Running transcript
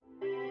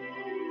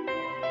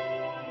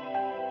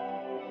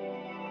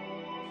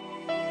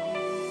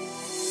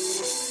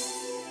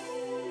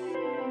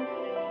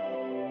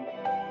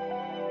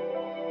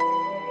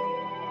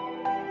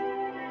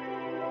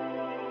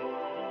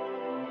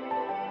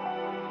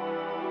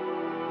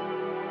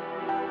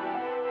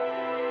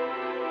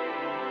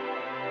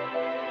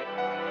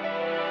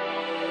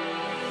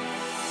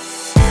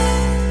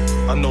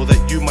I know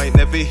that you might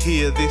never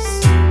hear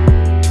this,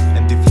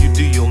 and if you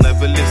do, you'll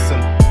never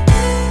listen.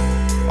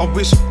 I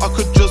wish I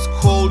could just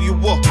call you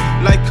up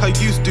like I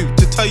used to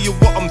tell you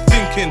what I'm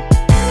thinking.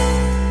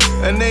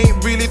 And I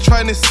ain't really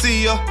trying to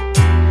see ya,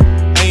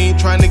 I ain't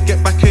trying to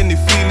get back any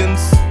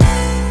feelings.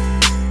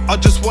 I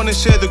just wanna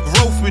share the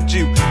growth with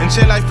you and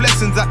share life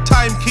lessons that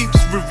time keeps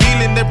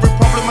revealing. Every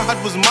problem I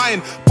had was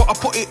mine, but I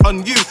put it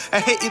on you.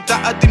 I hated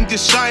that I dimmed your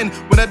shine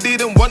when I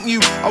didn't want you.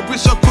 I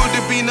wish I could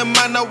have been a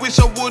man, I wish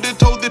I would have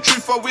told the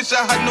truth. I wish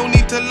I had no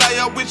need to lie,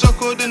 I wish I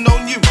could have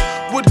known you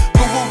would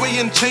go away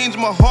and change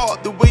my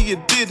heart the way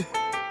you did.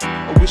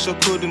 I wish I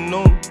could have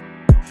known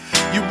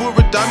you were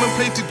a diamond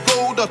plated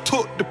gold. I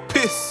took the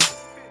piss,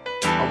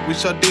 I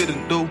wish I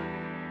didn't though.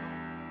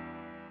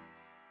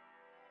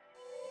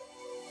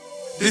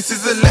 This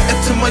is a letter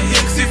to my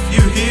ex if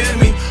you hear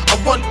me. I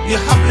want you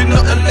happy,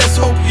 nothing less,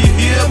 hope you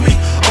hear me.